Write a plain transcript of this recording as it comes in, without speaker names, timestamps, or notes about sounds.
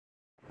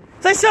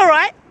So it's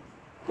alright.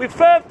 We've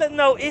served the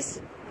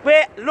notice.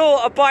 We're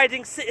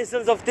law-abiding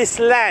citizens of this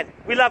land.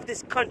 We love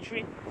this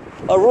country.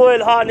 A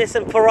Royal Highness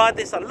and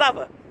Paradis. I love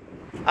her.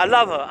 I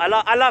love her.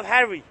 I love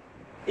Harry.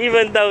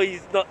 Even though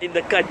he's not in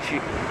the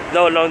country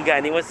no longer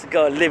and he wants to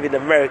go and live in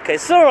America.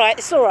 It's alright.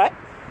 It's alright.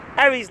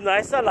 Harry's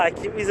nice. I like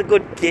him. He's a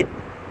good kid.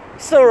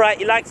 It's alright.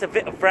 He likes a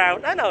bit of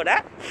brown. I know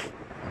that.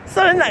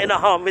 So there's nothing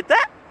harm with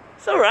that.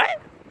 It's alright.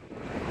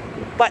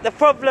 But the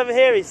problem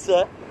here is,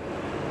 sir,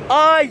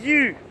 are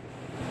you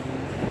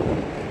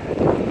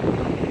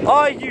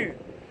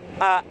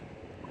a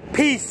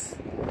peace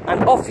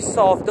and officer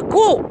of the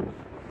court,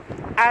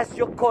 as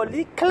your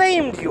colleague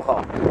claimed you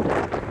are?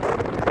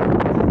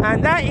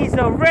 And that is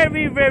a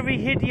very, very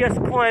hideous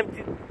crime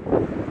to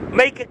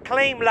make a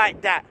claim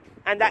like that.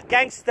 And that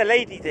gangster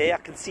lady there, I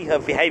can see her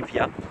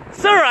behaviour.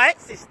 It's alright,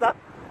 sister.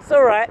 It's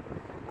alright.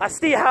 I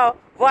see how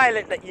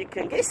violent that you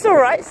can get. It's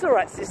alright,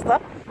 sister.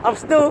 I'm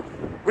still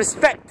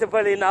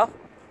respectable enough.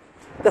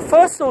 The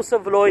first source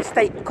of law is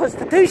state and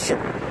constitution.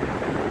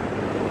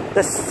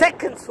 The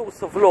second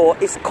source of law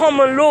is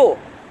common law.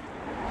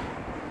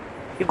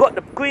 You've got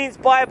the Queen's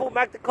Bible,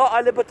 Magna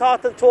Carta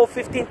Libertatum,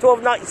 1215,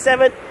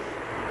 1297.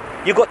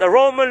 You've got the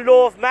Roman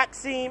law of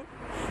Maxim.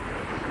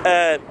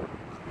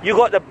 You've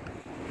got the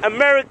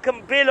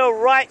American Bill of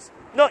Rights,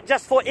 not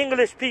just for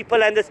English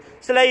people and the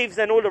slaves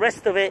and all the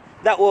rest of it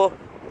that were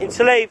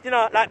enslaved, you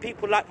know, like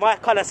people like my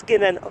colour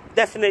skin and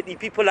definitely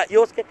people like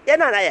your skin.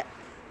 Yeah.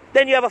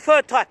 Then you have a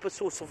third type of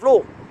source of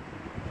law.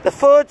 The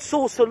third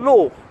source of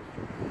law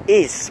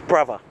is,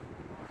 brother,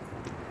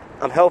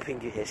 I'm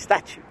helping you here,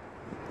 statute.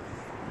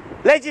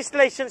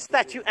 Legislation,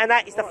 statute, and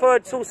that is the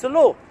third source of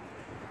law.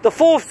 The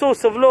fourth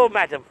source of law,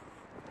 madam,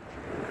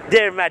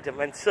 dear madam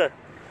and sir.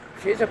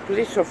 She's a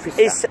police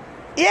officer.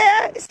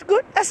 Yeah, it's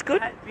good, that's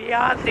good. We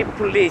are the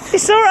police.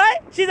 It's alright,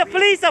 she's a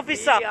police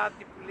officer.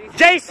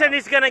 Jason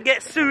is going to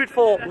get sued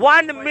for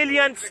 £1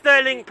 million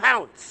sterling.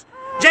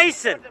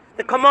 Jason,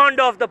 the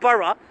commander of the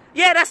borough.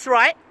 Yeah, that's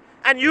right.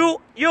 And I'm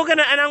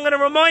going to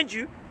remind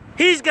you,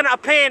 he's going to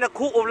appear in a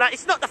court of law.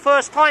 It's not the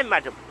first time,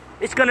 madam.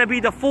 It's going to be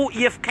the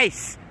 40th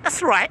case.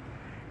 That's right.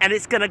 And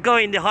it's going to go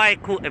in the high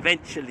court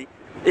eventually.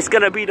 It's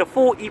going to be the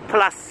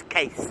 40+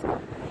 case.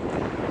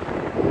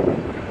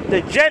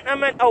 The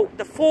gentleman,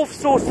 the fourth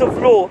source of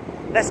law.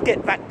 Let's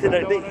get back to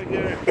the...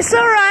 It's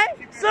alright.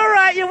 It's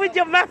alright. You're with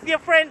your mafia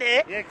friend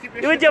here. Yeah,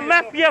 you're with your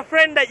mafia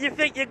friend that you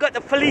think you got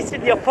the police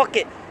in your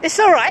pocket. It's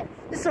alright.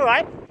 It's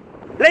alright.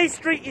 Leigh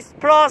Street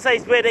Plaza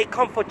is where they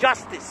come for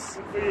justice.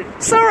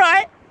 It's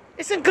alright.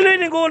 It's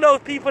including all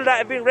those people that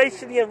have been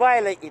racially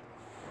violated.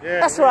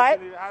 Yeah, that's right.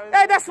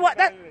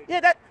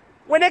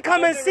 When they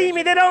come and see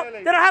me, they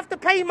don't have to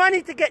pay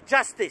money to get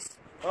justice.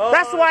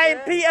 That's why in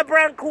Peter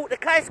Brown Court the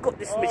case got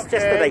dismissed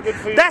yesterday.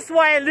 That's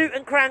why in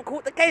Luton Crown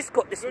Court the case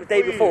got dismissed the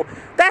day before.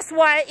 That's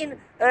why in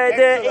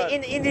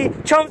the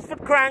Chelmsford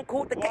Crown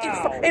Court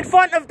in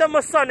front of the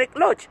Masonic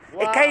Lodge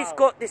a case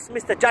got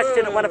dismissed. The judge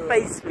didn't want to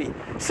face me.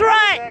 That's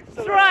right.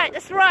 That's right.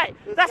 That's right.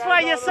 That's why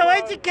you're so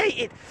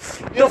educated.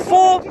 The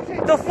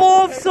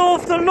fourth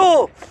source of the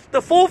law.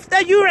 The fourth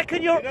that you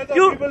reckon you're.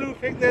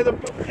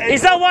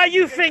 Is that why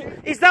you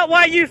think? Is that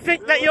why you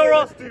think that you're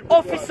an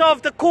officer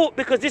of the court?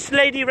 Because this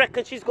lady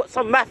reckons she's got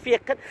some mafia.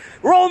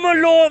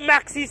 Roman law,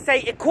 Maxi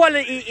say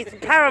equality is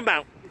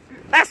paramount.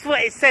 That's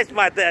what it says,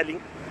 my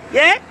darling.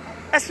 Yeah,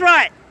 that's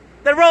right.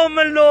 The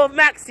Roman law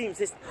maxims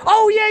is.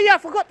 Oh yeah, I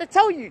forgot to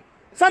tell you.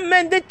 Some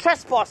men did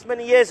trespass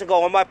many years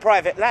ago on my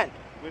private land.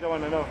 We don't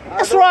want to know.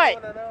 That's right.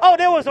 Oh,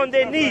 they was on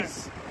their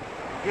knees.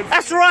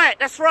 That's right.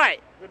 That's right.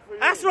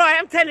 That's right,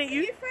 I'm telling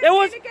you. There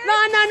was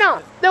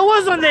no. There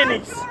was on their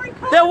knees.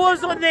 There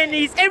was on their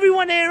knees.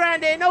 Everyone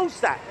around there knows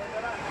that.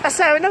 That's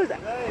how I know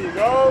that. There you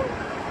go.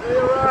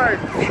 You're right.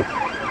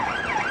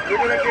 We're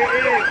gonna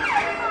get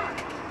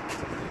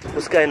in.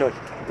 What's going on?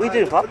 What are you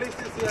doing, Pop? Police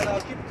is here now.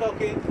 Keep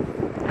talking.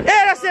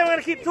 Yeah, that's it. We're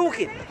gonna keep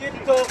talking.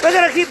 Keep talking. We're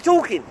gonna keep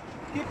talking.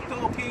 Keep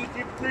talking.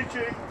 Keep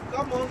preaching.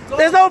 Come on. Go.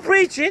 There's no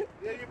preaching.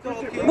 Yeah, you're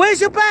talking. Where's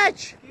your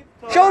badge?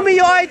 Show me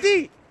your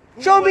ID.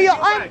 Show me your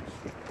ID.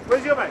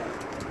 Where's your badge?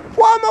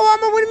 What do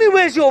you mean,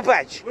 where's your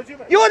badge?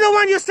 You're the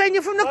one, you're saying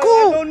you're from the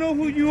court. I don't know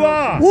who you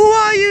are. Who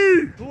are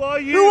you? Who are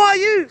you? Who are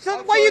you?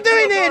 So what are you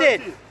doing here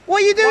then?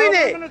 What are you doing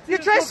here? You're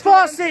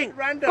trespassing.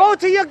 Go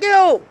to your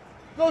girl.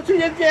 Go to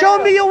your girl.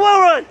 Show me your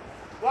warrant.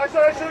 Why should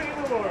I show you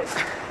the warrant?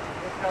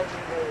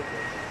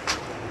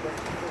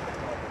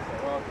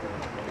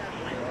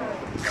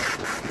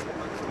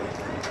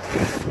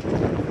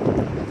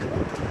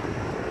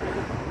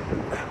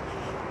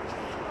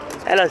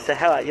 Hello, sir.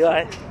 How are you? All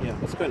right? Yeah,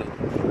 what's going on?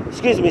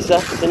 Excuse me, sir.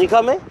 Can you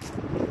come in?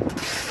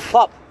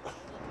 Pop,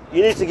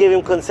 you need to give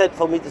him consent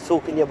for me to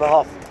talk in your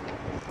behalf.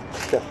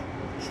 Sure.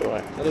 It's all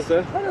right. Hello, sir.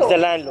 It's the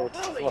landlord.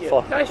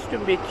 Nice to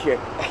meet you.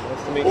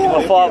 Nice to meet It's you.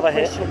 my father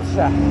here.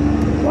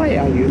 Why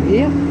are you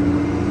here?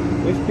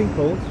 We've been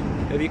called.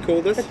 Have you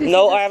called us?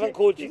 No, I haven't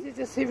called you. This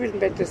is a civil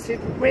matter.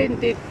 When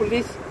did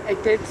police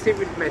attend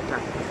civil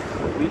matter?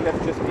 We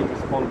have just been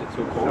responded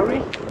to a call. Sorry?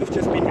 We've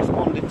just been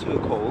responded to a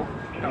call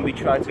and we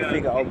try to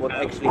figure out what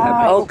actually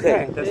happened.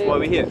 Okay. That's why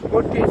we're here.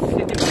 What is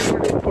the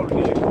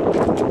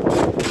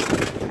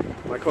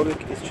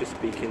colleague is just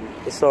speaking.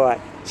 It's alright.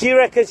 She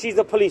reckons she's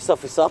a police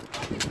officer.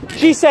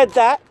 She said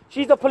that.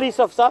 She's a police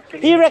officer.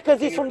 He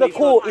reckons he's from the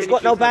court. He's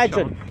got no badge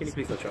on. Can you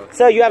please not shout?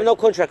 Sir, you have no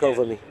contract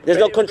over me. There's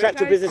no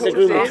contractual business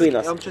agreement between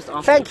us. I'm just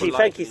asking Thank you,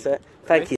 politely. sir. Thank you.